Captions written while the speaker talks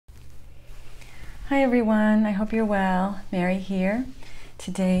Hi everyone, I hope you're well. Mary here.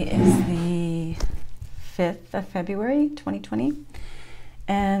 Today is the 5th of February 2020,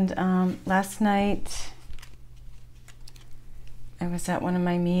 and last night I was at one of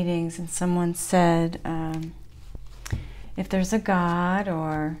my meetings and someone said if there's a God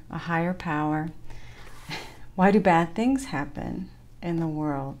or a higher power, why do bad things happen in the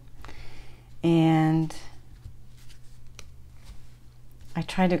world? And I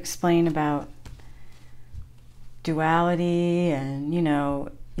tried to explain about duality, and you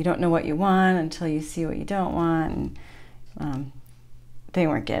don't know what you want until you see what you don't want, and they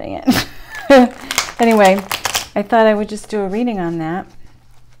weren't getting it. Anyway, I thought I would just do a reading on that.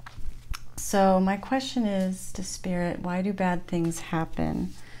 So my question is to Spirit, why do bad things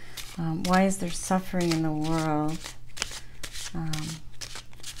happen? Why is there suffering in the world?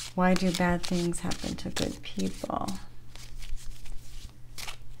 Why do bad things happen to good people?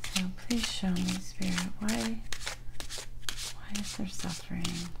 So please show me, Spirit, why is there suffering?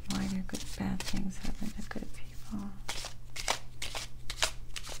 Why do bad things happen to good people?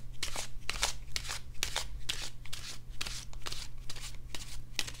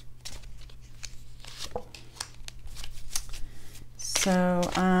 So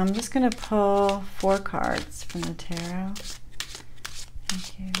I'm just going to pull 4 cards from the tarot.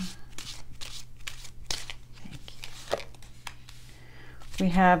 Thank you. Thank you. We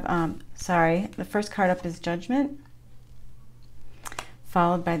have, the first card up is Judgment,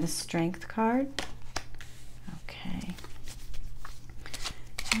 followed by the Strength card. Okay.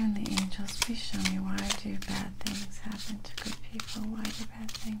 And the angels, please show me, why do bad things happen to good people? Why do bad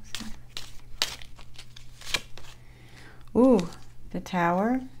things happen to people? Ooh, the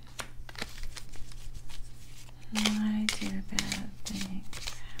Tower. Why do bad things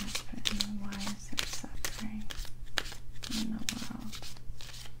happen? Why is there suffering in the world?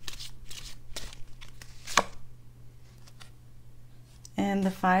 And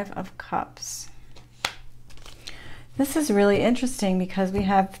the 5 of Cups. This is really interesting because we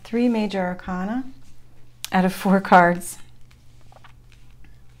have 3 major arcana out of 4 cards.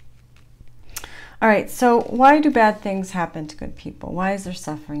 All right, so why do bad things happen to good people? Why is there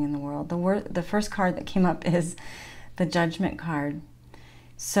suffering in the world? The first card that came up is the Judgment card.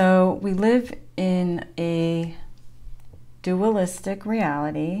 So we live in a dualistic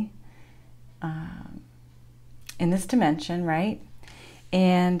reality in this dimension, right?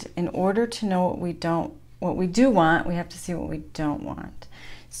 And in order to know what we do want, we have to see what we don't want.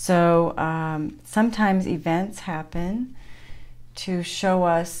 So sometimes events happen to show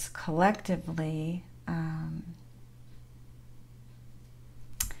us collectively,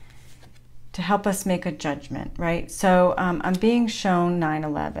 to help us make a judgment, right? So I'm being shown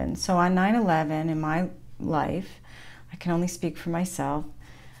 9/11. So on 9/11 in my life, I can only speak for myself,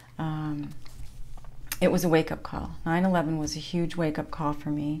 it was a wake-up call. 9/11 was a huge wake-up call for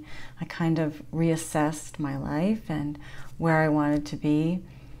me. I kind of reassessed my life and where I wanted to be,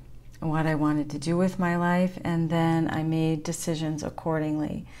 what I wanted to do with my life, and then I made decisions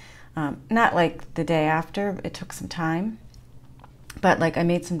accordingly. Not like the day after, it took some time, but like I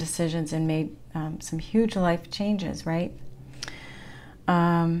made some decisions and made some huge life changes, right?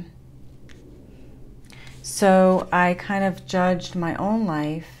 So I kind of judged my own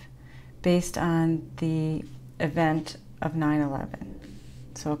life based on the event of 9/11,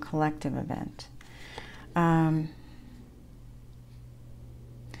 so a collective event.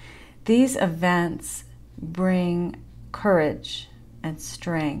 These events bring courage and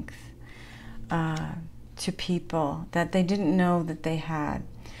strength to people that they didn't know that they had.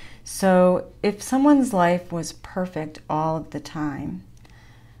 So if someone's life was perfect all of the time,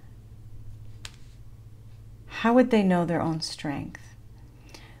 how would they know their own strength?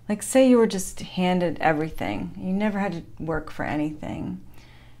 Like, say you were just handed everything, you never had to work for anything.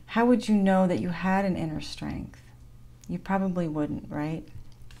 How would you know that you had an inner strength? You probably wouldn't, right?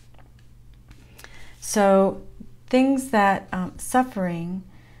 So things that, suffering,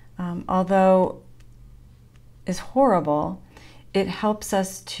 although is horrible, it helps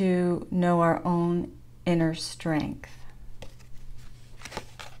us to know our own inner strength.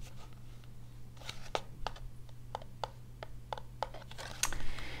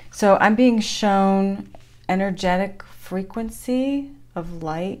 So I'm being shown energetic frequency of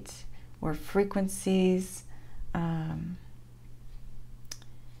light, or frequencies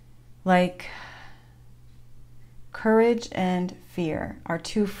like courage and fear are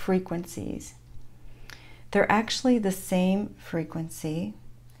 2 frequencies. They're actually the same frequency.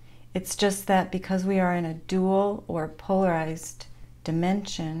 It's just that because we are in a dual or polarized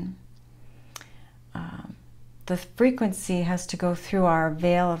dimension, the frequency has to go through our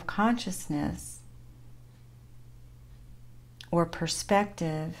veil of consciousness or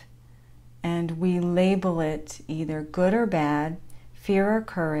perspective, and we label it either good or bad, fear or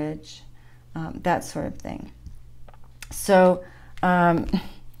courage, that sort of thing. So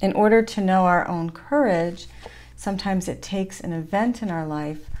in order to know our own courage, sometimes it takes an event in our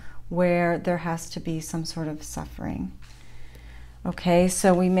life where there has to be some sort of suffering. Okay,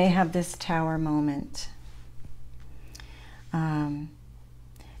 so we may have this tower moment. And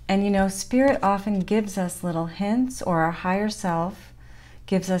you know, Spirit often gives us little hints, or our higher self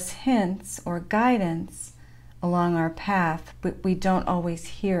gives us hints or guidance along our path, but we don't always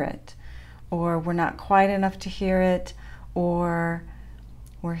hear it, or we're not quiet enough to hear it, or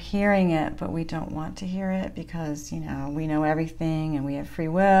we're hearing it but we don't want to hear it because, you know, we know everything and we have free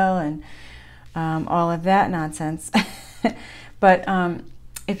will and all of that nonsense. But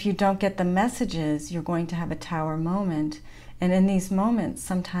if you don't get the messages, you're going to have a tower moment. And in these moments,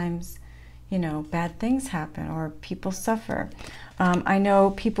 sometimes, you know, bad things happen or people suffer. I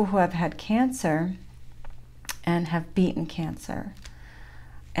know people who have had cancer and have beaten cancer,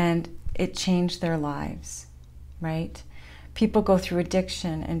 and it changed their lives, right? People go through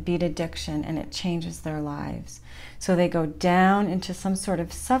addiction and beat addiction, and it changes their lives. So they go down into some sort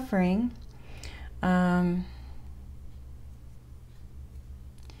of suffering.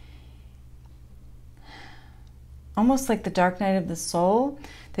 Almost like the dark night of the soul.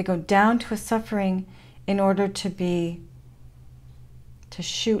 They go down to a suffering in order to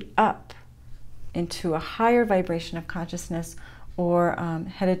shoot up into a higher vibration of consciousness, or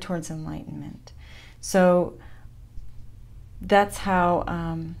headed towards enlightenment. So that's how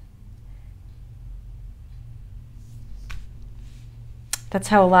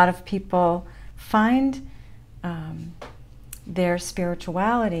a lot of people find their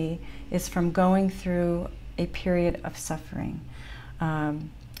spirituality, is from going through a period of suffering.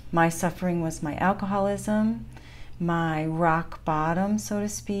 My suffering was my alcoholism, my rock bottom, so to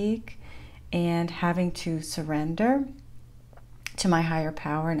speak, and having to surrender to my higher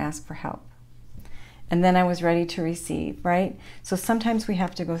power and ask for help. And then I was ready to receive, right? So sometimes we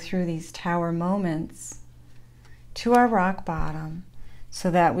have to go through these tower moments to our rock bottom so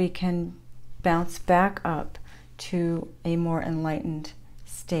that we can bounce back up to a more enlightened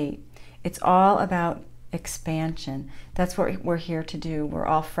state. It's all about expansion. That's what we're here to do. We're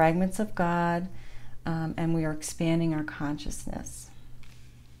all fragments of God, and we are expanding our consciousness.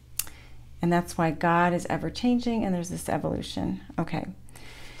 And that's why God is ever changing, and there's this evolution. Okay.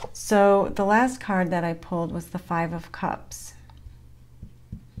 So the last card that I pulled was the Five of Cups.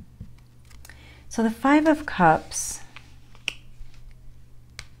 So the Five of Cups,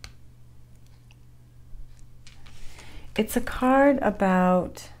 it's a card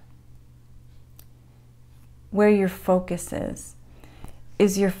about where your focus is.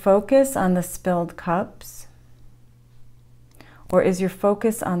 Is your focus on the spilled cups? Or is your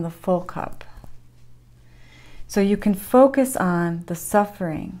focus on the full cup? So you can focus on the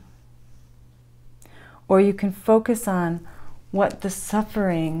suffering, or you can focus on what the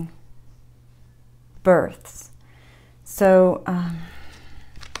suffering births. So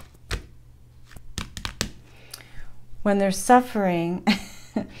when there's suffering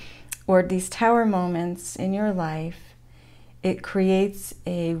or these tower moments in your life, it creates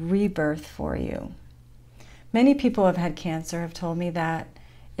a rebirth for you. Many people who have had cancer have told me that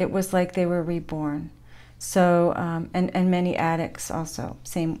it was like they were reborn. So, and many addicts also,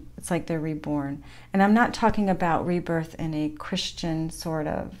 same, it's like they're reborn. And I'm not talking about rebirth in a Christian sort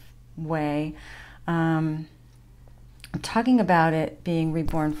of way. I'm talking about it being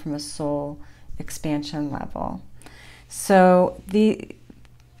reborn from a soul expansion level. So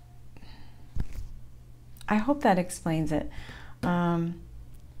I hope that explains it.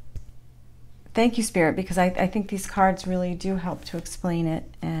 Thank you, Spirit, because I think these cards really do help to explain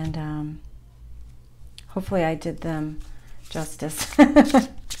it, and hopefully I did them justice.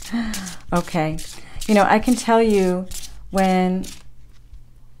 Okay. You know, I can tell you when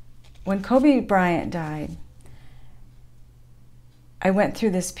Kobe Bryant died, I went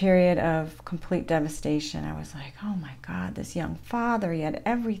through this period of complete devastation. I was like, oh my God, this young father, he had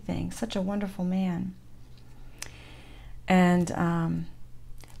everything, such a wonderful man. And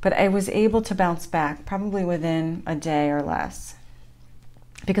but I was able to bounce back probably within a day or less,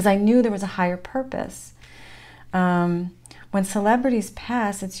 because I knew there was a higher purpose. When celebrities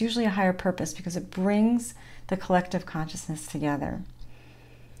pass, it's usually a higher purpose because it brings the collective consciousness together.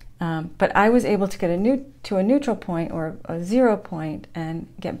 But I was able to get to a neutral point, or a 0 point, and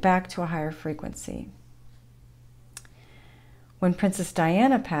get back to a higher frequency. When Princess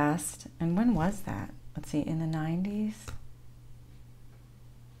Diana passed, and when was that? Let's see, in the 90s?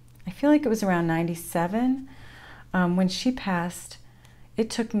 I feel like it was around 97. when she passed, it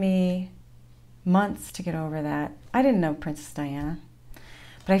took me months to get over that. I didn't know Princess Diana,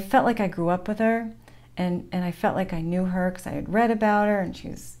 but I felt like I grew up with her, and I felt like I knew her because I had read about her, and she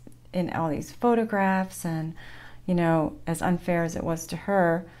was in all these photographs, and, you know, as unfair as it was to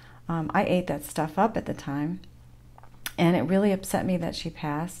her, I ate that stuff up at the time, and it really upset me that she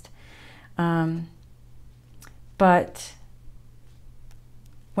passed. But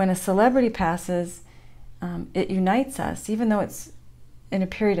when a celebrity passes, it unites us. Even though it's in a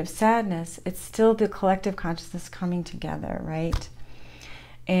period of sadness, it's still the collective consciousness coming together, right?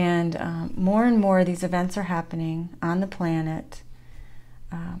 And more and more these events are happening on the planet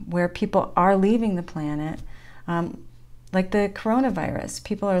where people are leaving the planet. Like the coronavirus,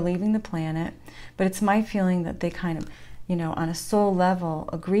 people are leaving the planet, but it's my feeling that they kind of, you know, on a soul level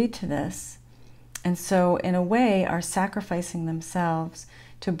agreed to this. And so in a way are sacrificing themselves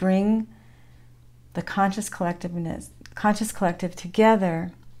to bring the conscious collective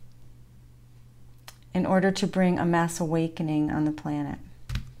together in order to bring a mass awakening on the planet.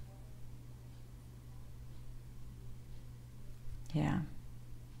 Yeah.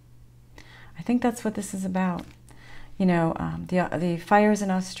 I think that's what this is about. You know, the fires in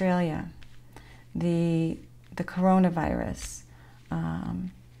Australia, the coronavirus,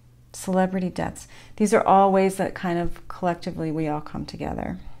 celebrity deaths. These are all ways that kind of collectively we all come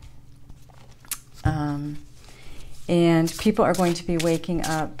together. And people are going to be waking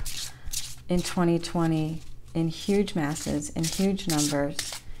up in 2020 in huge masses, in huge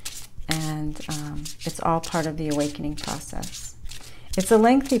numbers, and it's all part of the awakening process. It's a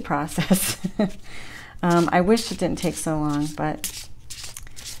lengthy process. I wish it didn't take so long, but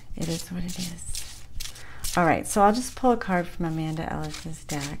it is what it is. All right, so I'll just pull a card from Amanda Ellis's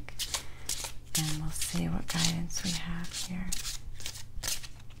deck, and we'll see what guidance we have here.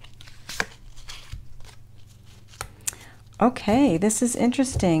 Okay, this is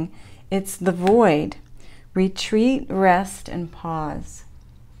interesting. It's the void. Retreat, rest, and pause.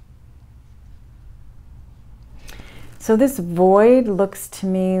 So this void looks to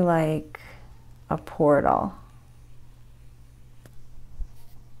me like a portal.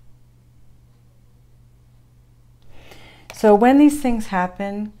 So when these things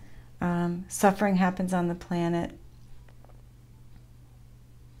happen, suffering happens on the planet,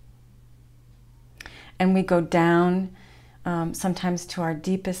 and we go down sometimes to our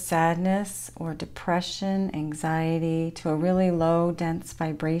deepest sadness or depression, anxiety, to a really low, dense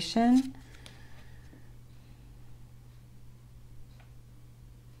vibration.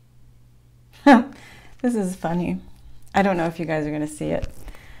 This is funny. I don't know if you guys are going to see it.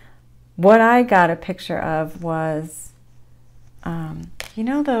 What I got a picture of was, you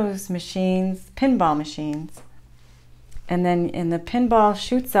know those machines, pinball machines, and the pinball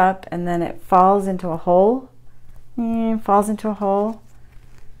shoots up and then it falls into a hole. It falls into a hole.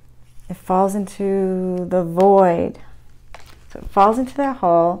 It falls into the void. So it falls into that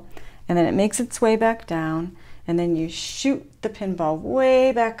hole, and then it makes its way back down, and then you shoot the pinball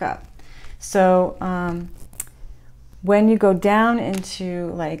way back up. So when you go down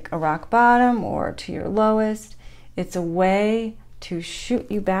into like a rock bottom or to your lowest, it's a way to shoot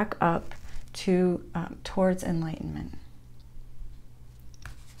you back up to towards enlightenment.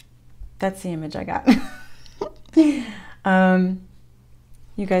 That's the image I got.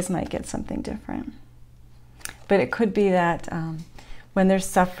 You guys might get something different. But it could be that when there's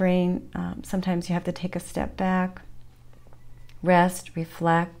suffering, sometimes you have to take a step back, rest,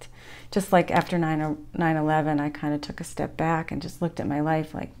 reflect. Just like after 9/11, I kind of took a step back and just looked at my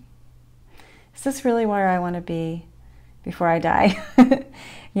life like, is this really where I want to be before I die?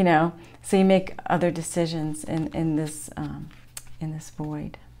 You know, so you make other decisions in this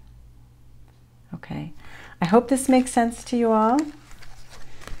void. Okay, I hope this makes sense to you all.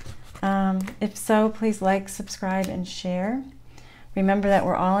 If so, please like, subscribe, and share. Remember that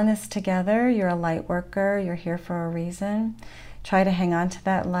we're all in this together. You're a light worker. You're here for a reason. Try to hang on to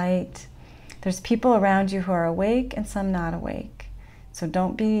that light. There's people around you who are awake and some not awake. So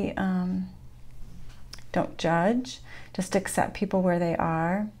don't judge. Just accept people where they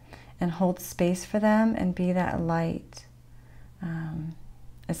are and hold space for them and be that light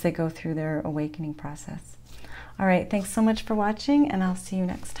as they go through their awakening process. All right, thanks so much for watching, and I'll see you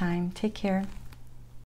next time. Take care.